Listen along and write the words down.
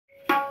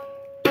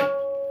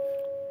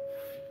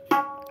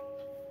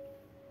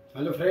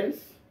Hello friends,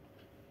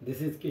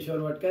 this is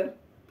Kishore Vatkar,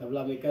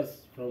 tabla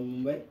makers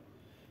from Mumbai,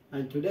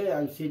 and today I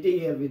am sitting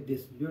here with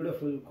this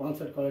beautiful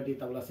concert quality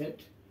tabla set.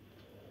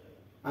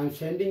 I am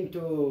sending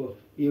to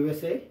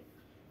USA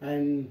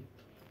and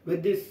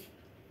with this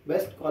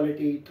best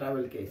quality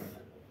travel case.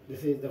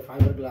 This is the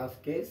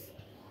fiberglass case.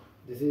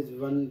 This is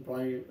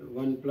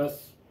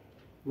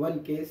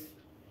 1+1 case.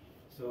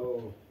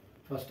 So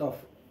first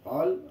of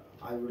all,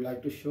 I would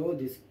like to show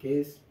this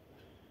case.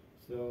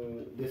 So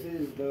this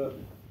is the,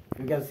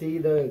 you can see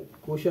the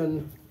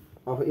cushion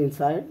of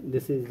inside.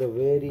 This is the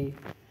very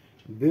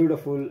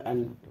beautiful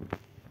and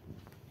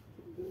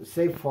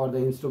safe for the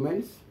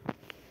instruments.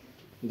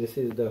 This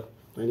is the,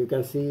 and you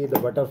can see the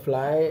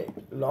butterfly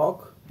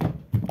lock.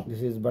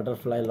 This is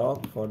butterfly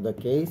lock for the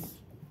case,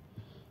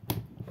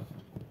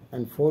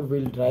 and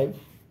 4-wheel drive.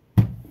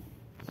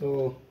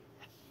 So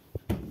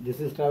this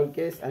is travel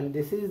case, and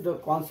this is the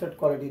concert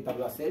quality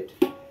tabla set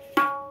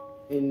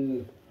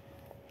in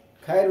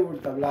khair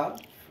wood tabla,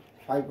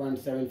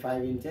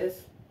 5.75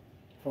 inches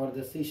for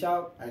the C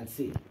sharp and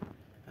C,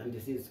 and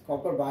this is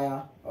copper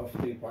bayan of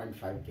 3.5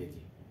 kg.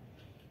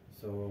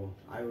 So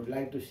I would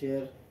like to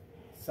share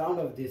sound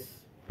of this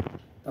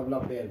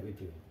tabla pair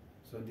with you.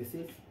 So this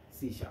is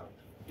C sharp.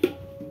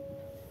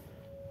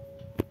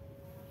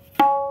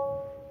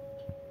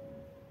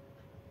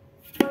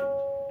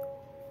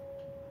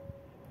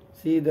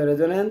 See the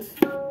resonance.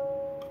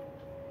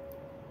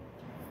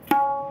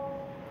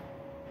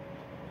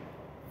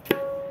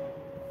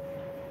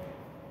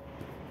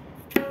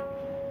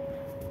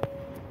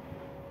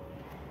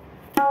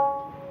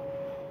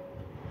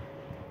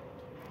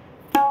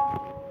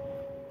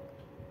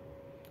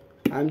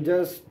 I'm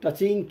just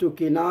touching to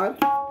kinar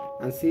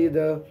and see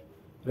the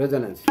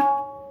resonance.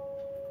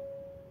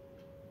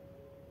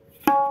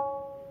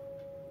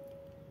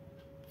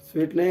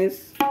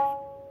 Sweetness,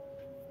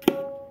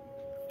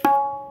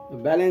 the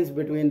balance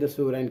between the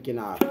sur and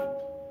kinar.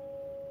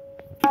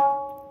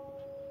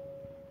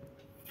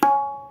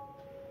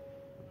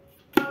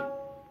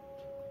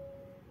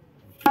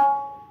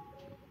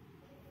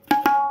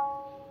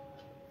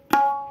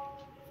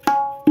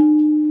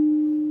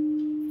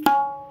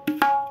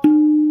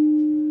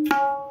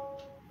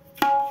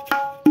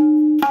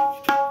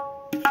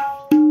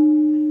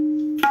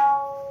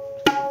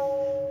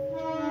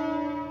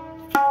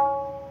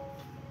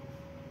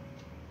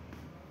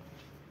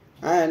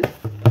 And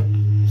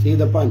see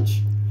the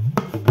punch.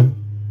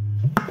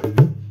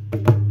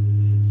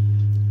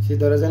 See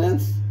the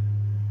resonance.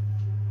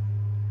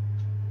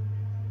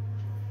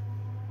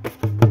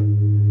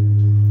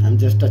 I'm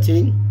just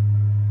touching.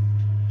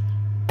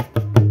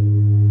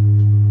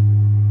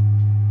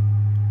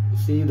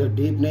 See the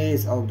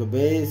deepness of the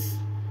bass,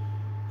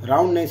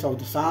 roundness of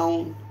the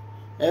sound,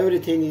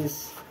 everything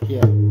is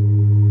here.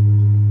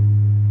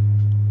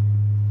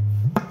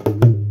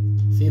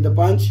 See the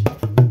punch.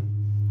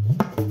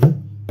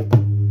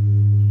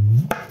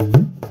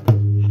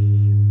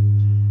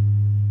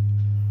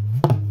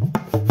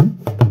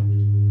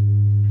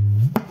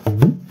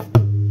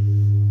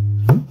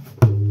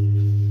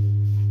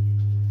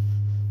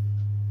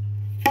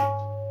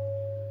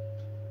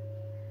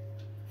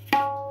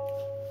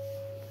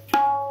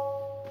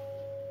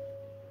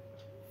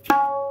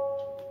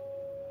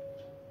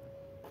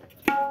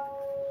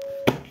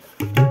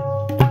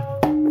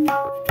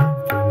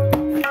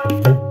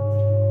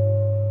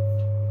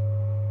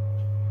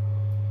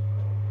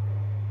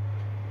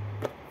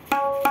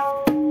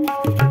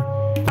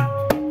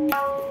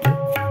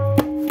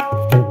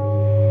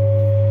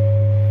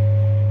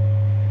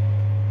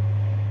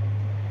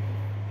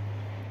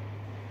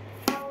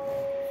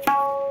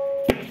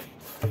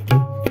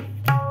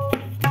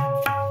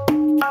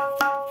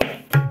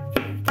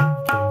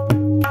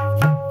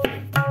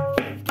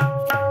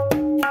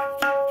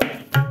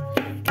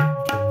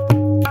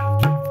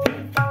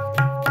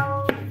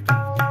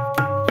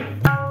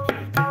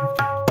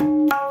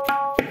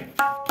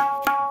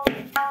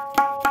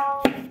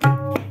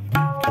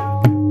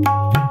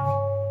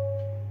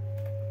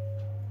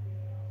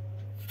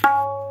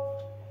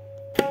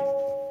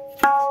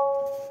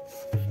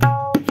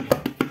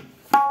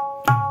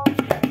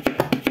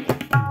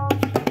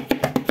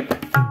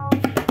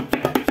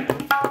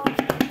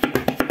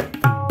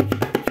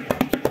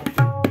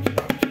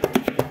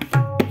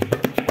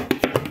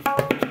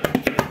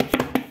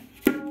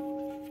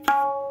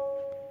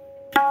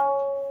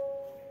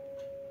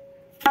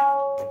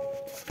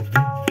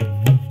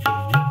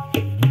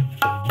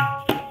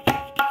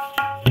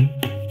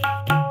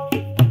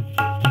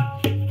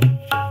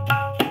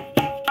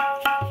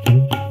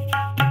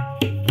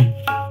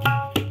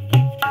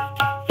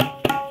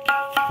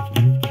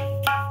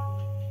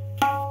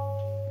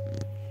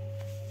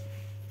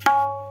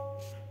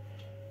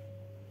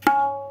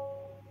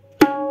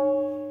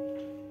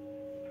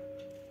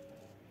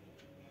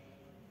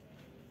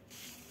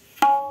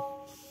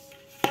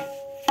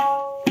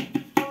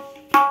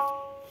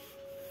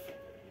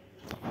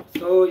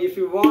 So if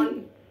you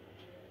want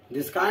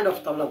this kind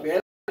of tabla pair,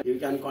 you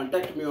can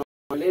contact me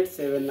on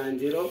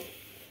 8790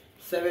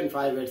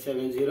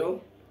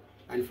 75870,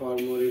 And for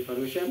more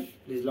information,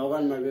 please log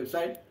on my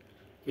website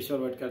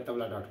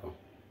kishorvatkartabla.com.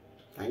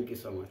 Thank you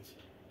so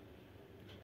much.